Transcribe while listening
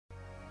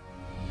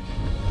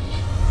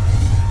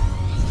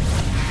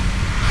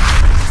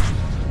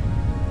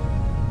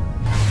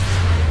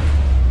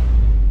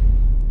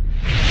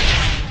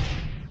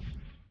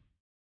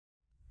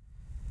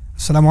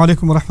Assalamu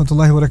alaikum wa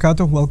rahmatullahi wa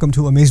barakatuh. Welcome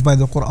to Amazed by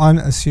the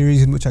Quran, a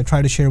series in which I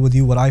try to share with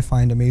you what I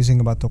find amazing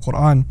about the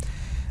Quran.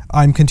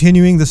 I'm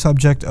continuing the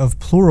subject of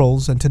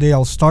plurals, and today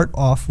I'll start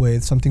off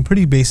with something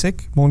pretty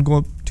basic, won't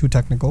go too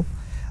technical.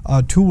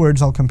 Two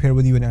words I'll compare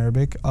with you in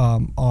Arabic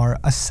are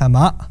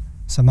as-sama.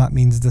 Sama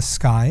means the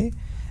sky,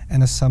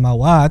 and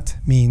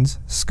as-samawat means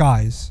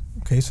skies.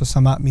 Okay, so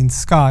sama means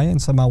sky and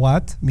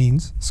samawat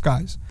means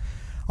skies.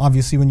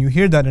 Obviously, when you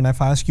hear that, and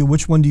if I ask you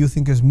which one do you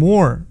think is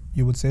more,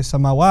 you would say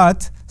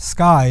samawat,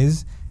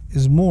 skies,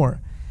 is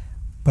more.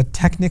 But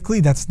technically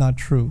that's not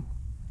true.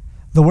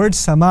 The word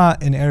sama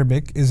in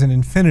Arabic is an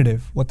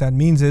infinitive. What that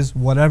means is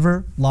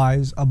whatever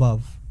lies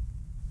above.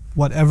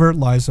 Whatever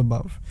lies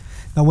above.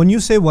 Now when you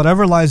say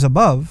whatever lies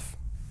above,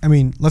 I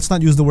mean, let's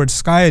not use the word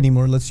sky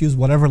anymore, let's use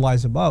whatever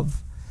lies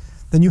above.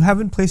 Then you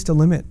haven't placed a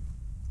limit.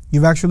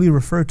 You've actually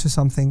referred to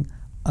something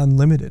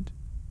unlimited.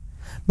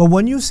 But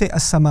when you say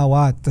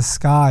as-samawat, the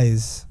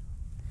skies,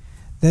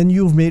 then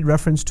you've made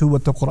reference to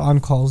what the Quran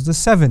calls the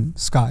 7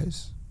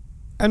 skies.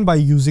 And by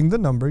using the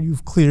number,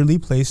 you've clearly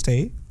placed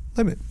a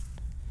limit.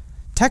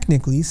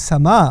 Technically,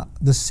 sama,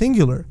 the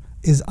singular,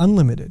 is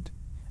unlimited.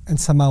 And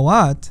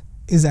samawat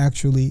is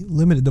actually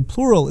limited. The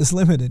plural is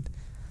limited.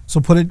 So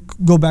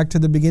go back to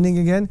the beginning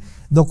again.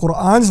 The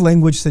Quran's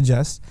language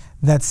suggests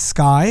that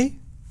sky,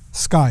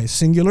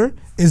 singular,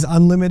 is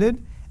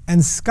unlimited,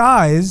 and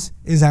skies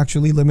is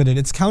actually limited.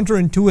 It's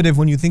counterintuitive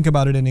when you think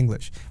about it in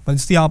English, but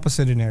it's the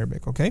opposite in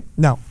Arabic, okay?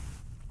 Now,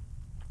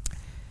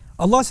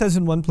 Allah says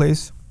in one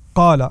place,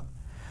 قَالَ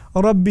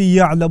رَبِّي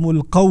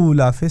يَعْلَمُ الْقَوْلَ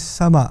فِي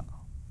السَّمَاءِ.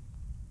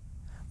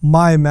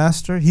 My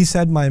master, he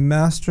said, my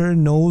master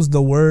knows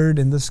the word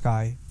in the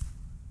sky.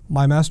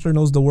 My master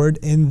knows the word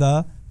in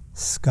the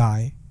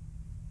sky.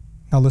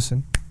 Now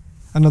listen,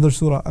 another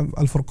surah,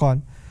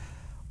 Al-Furqan.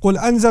 قُلْ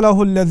أَنزَلَهُ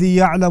الَّذِي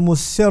يَعْلَمُ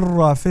السِّرَّ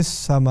فِي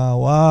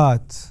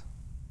السَّمَاوَاتِ.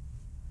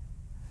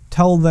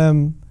 Tell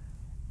them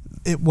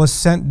it was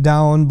sent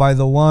down by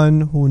the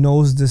one who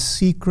knows the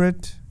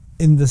secret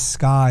in the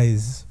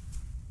skies.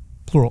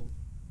 Plural.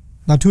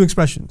 Now two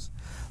expressions.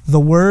 The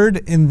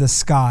word in the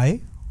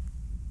sky,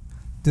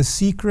 the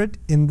secret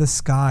in the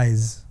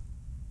skies.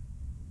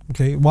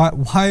 Okay,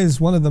 why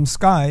is one of them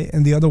sky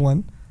and the other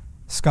one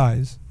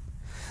skies?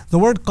 The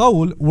word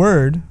qawl,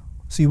 word,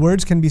 see,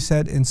 words can be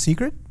said in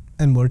secret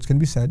and words can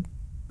be said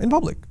in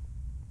public.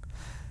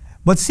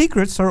 But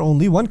secrets are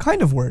only one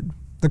kind of word,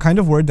 the kind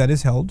of word that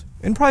is held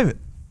in private.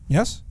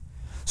 Yes?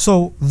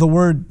 So the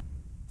word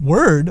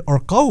or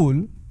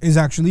qawl is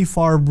actually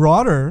far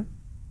broader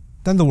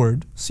than the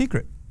word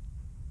secret.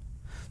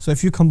 So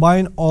if you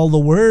combine all the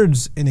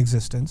words in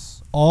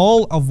existence,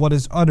 all of what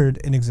is uttered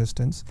in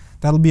existence,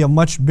 that'll be a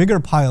much bigger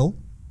pile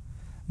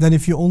than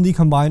if you only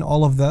combine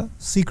all of the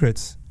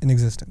secrets in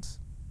existence.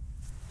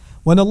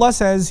 When Allah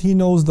says He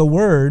knows the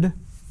word,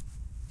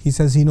 He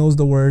says He knows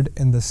the word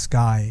in the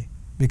sky,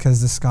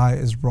 because the sky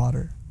is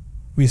broader.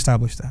 We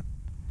established that.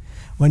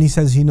 When He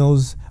says He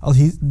knows,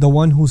 the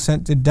one who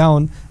sent it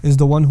down is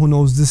the one who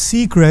knows the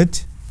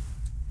secret,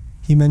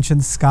 He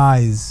mentioned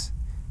skies,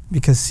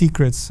 because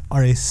secrets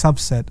are a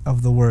subset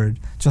of the word,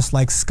 just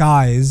like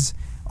skies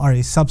are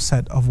a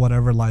subset of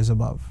whatever lies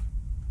above.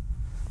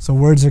 So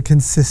words are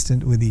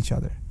consistent with each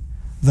other.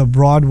 The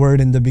broad word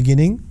in the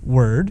beginning,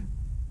 word,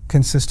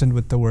 consistent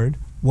with the word,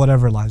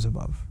 whatever lies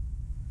above.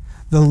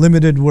 The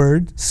limited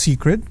word,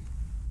 secret,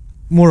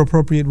 more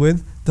appropriate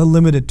with the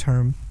limited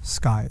term,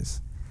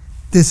 skies.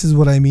 This is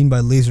what I mean by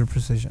laser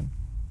precision.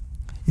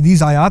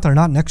 These ayat are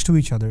not next to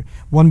each other.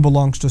 One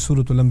belongs to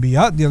Surah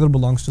Al-Anbiya, the other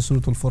belongs to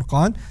Surah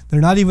Al-Furqan.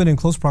 They're not even in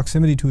close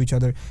proximity to each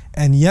other.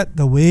 And yet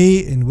the way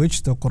in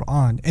which the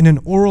Quran, in an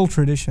oral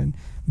tradition,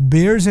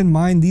 bears in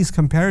mind these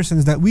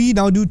comparisons that we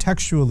now do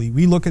textually.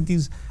 We look at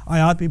these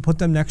ayat, we put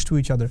them next to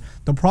each other.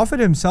 The Prophet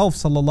himself,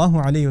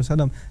 sallallahu alaihi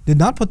wasallam, did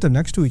not put them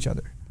next to each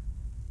other.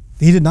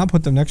 He did not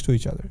put them next to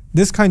each other.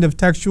 This kind of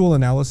textual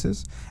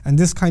analysis and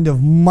this kind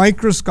of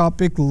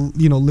microscopic,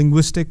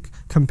 linguistic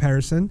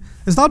comparison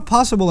is not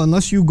possible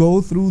unless you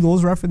go through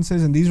those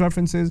references and these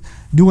references,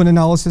 do an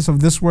analysis of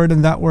this word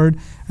and that word,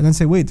 and then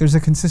say, wait, there's a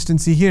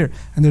consistency here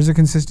and there's a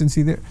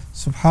consistency there.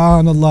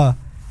 Subhanallah,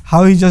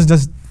 how he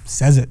just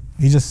says it.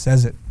 He just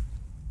says it.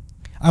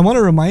 I want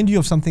to remind you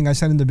of something I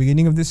said in the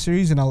beginning of this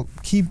series, and I'll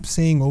keep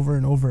saying over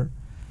and over,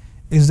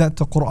 is that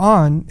the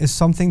Quran is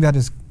something that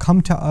has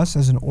come to us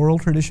as an oral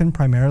tradition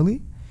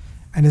primarily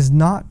and is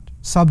not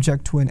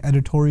subject to an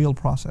editorial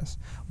process.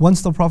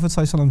 Once the Prophet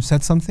ﷺ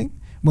said something,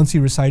 once he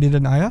recited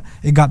an ayah,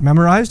 it got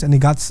memorized and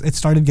it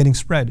started getting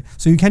spread.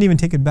 So you can't even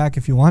take it back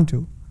if you want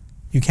to.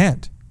 You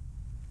can't.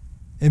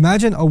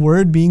 Imagine a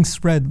word being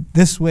spread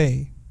this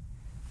way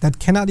that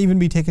cannot even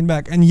be taken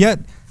back, and yet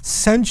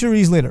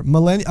centuries later,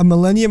 a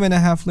millennium and a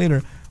half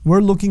later,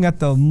 we're looking at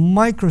the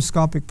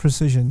microscopic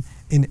precision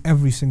in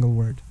every single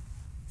word.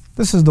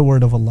 This is the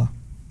word of Allah.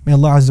 May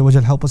Allah Azza wa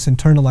Jal help us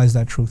internalize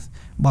that truth.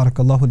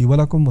 Barakallahu li wa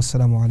lakum.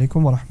 Wassalamu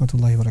alaikum wa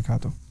rahmatullahi wa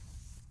barakatuh.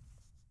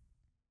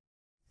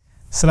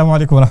 Assalamu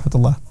alaikum wa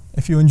rahmatullah.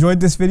 If you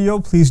enjoyed this video,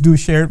 please do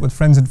share it with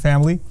friends and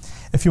family.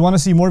 If you want to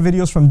see more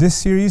videos from this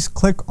series,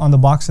 click on the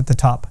box at the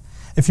top.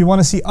 If you want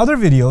to see other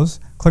videos,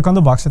 click on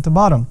the box at the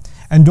bottom.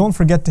 And don't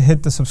forget to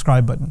hit the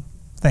subscribe button.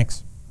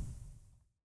 Thanks.